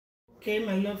Okay,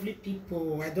 my lovely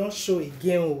people, I don't show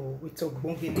again with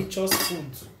ogbongelicious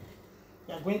food.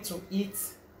 We are going to eat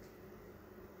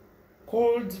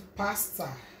cold pasta.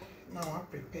 Now I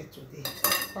prepare today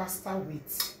pasta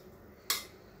with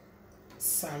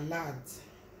salad.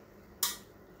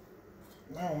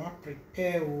 Now I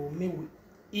prepare me we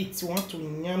eat. Want to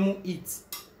nyamu eat?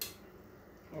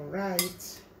 All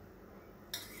right.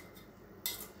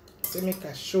 So make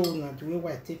a show now the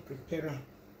way I take prepare them.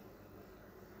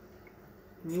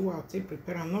 You are take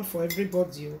prepare not for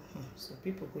everybody. So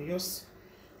people go just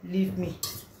leave me.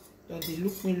 Don't they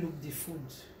look the food.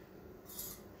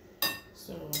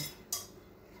 So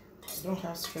I don't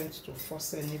have strength to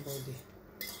force anybody.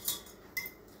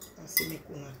 I say make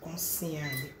una come see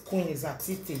the queen is at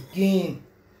it again.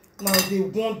 Now they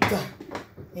wonder,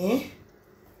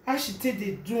 how she take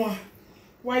the do?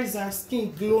 Why is her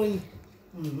skin glowing?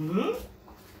 I'm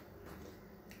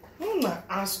gonna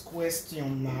ask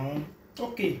question now.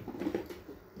 Okay,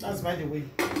 that's by the way.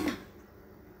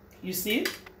 You see,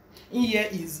 in here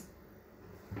is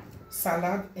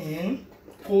salad and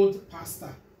cold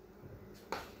pasta.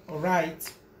 All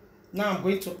right, now I'm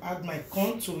going to add my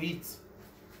corn to it.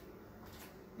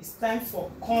 It's time for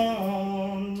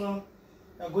corn.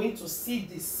 You're going to see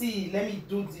the sea. Let me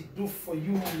do the do for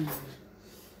you.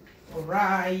 All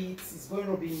right, it's going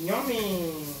to be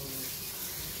yummy.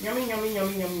 Yummy, yummy,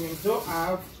 yummy, yummy. Though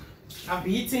I've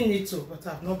been eating it too, but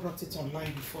I've not brought it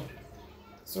online before.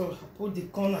 So I put the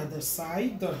corn at the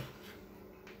side.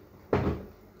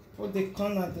 Put the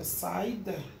corn at the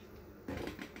side.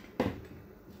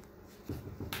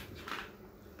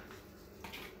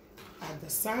 At the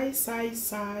side.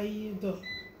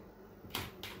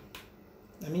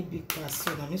 Let me big pass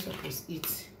so that I'm supposed to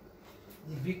eat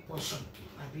the big portion.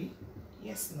 Abi?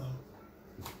 Yes, now.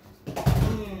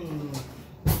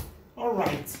 All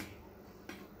right.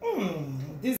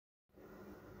 This.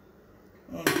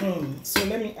 So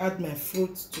let me add my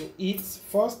fruit to it.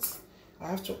 First, I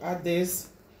have to add this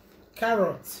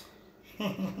carrot.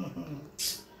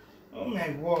 Oh my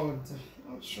word!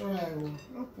 Not sure I will.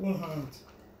 Not one hand.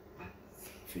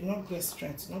 If you not get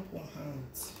strength, not one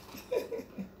hand.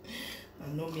 I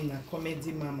know me na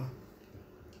comedy mama.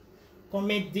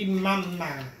 Comedy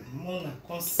mama. Mona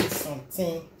can say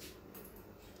something.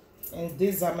 And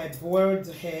these are my boiled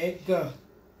egg.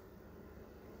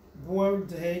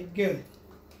 Boiled egg.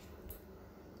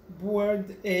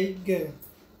 Boiled egg.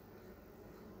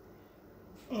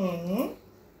 Oh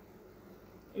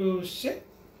shit.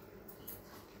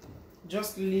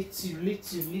 Just little.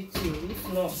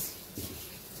 If not.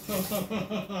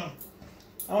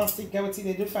 I want to get what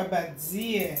they do for bad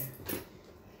dear.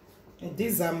 And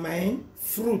these are my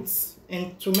fruits.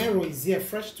 And tomato is here,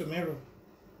 fresh tomato.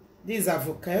 This is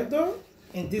avocado.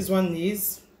 And this one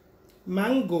is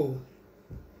mango.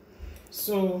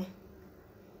 So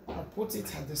I put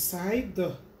it at the side.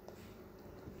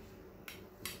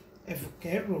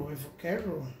 Avocado.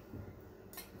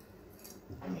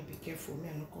 Let me be careful. Me,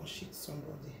 I'm not gonna shit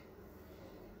somebody.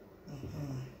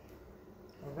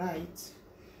 Alright.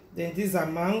 Then these are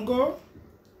mango.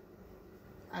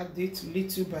 Add it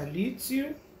little by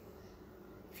little.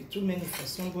 If it's too many for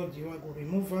somebody, you are going to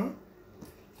remove them.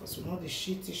 Because we know the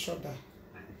shit each other.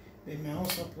 But my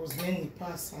house suppose many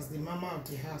pass as the mama of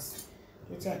the house.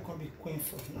 Which I can be queen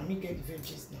for. Let me get the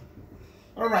veggies now.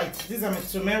 Alright, these are my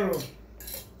tomato.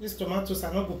 These tomatoes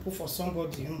are not going to put for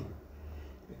somebody.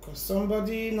 Because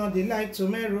somebody know they like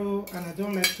tomato and I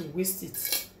don't like to waste it.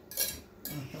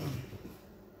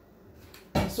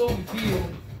 So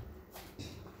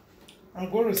I'm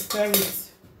going to stir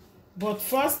it. But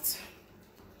first,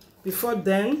 before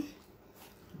then,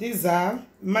 these are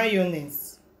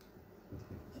mayonnaise.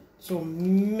 To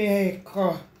make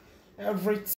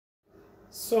everything.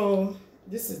 So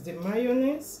this is the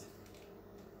mayonnaise.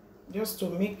 Just to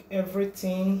make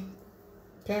everything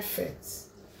perfect.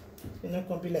 You're not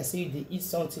going to be like say they eat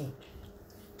something.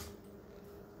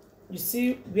 You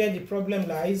see where the problem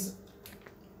lies?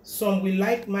 Some will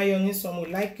like mayonnaise, some will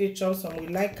like ketchup, some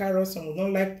will like carrots, some will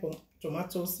not like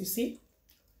tomatoes. You see?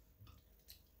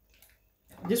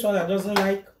 This one that doesn't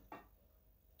like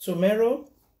tomato,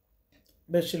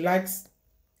 but she likes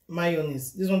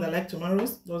mayonnaise. This one that likes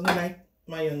tomatoes doesn't like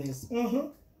mayonnaise.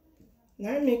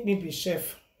 Now make me be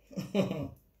chef. To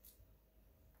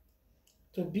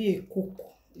be a cook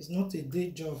is not a day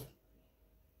job.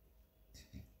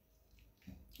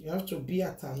 You have to be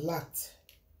at a lot.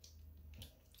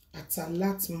 At a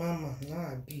lot, mama. Now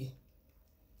I be.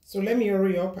 So let me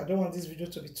hurry up. I don't want this video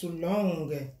to be too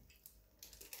long.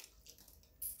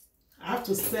 I have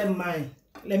to stir mine.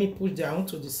 Let me put down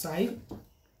to the side.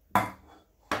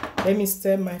 Let me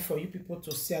stir mine for you people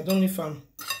to see. I don't know if I'm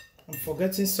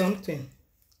forgetting something.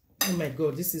 Oh my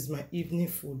God, this is my evening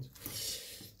food.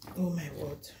 Oh my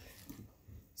word.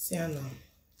 See now.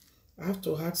 I have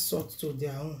to add salt to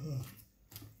their own.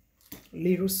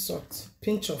 Little salt.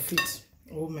 Pinch of it.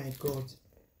 Oh my God.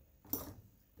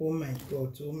 Oh my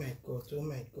God. Oh my God. Oh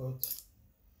my God.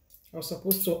 I was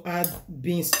supposed to add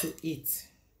beans to it.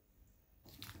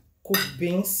 Cooked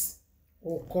beans.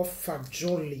 Or called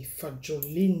fajoline.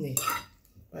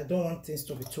 I don't want things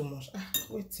to be too much.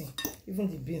 Waiting. Even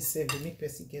the beans serve, they make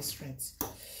person get strength.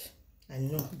 I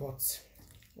know, but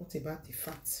what about the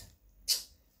fat?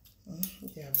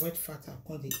 They avoid fat, I'll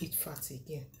come they eat fat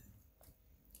again.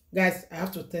 Guys, I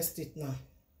have to test it now.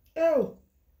 Oh,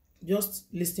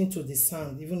 just listening to the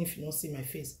sound, even if you don't see my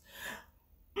face.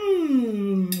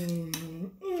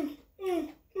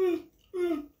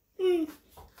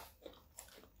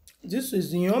 This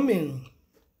is yummy.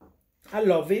 I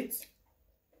love it.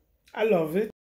 I love it.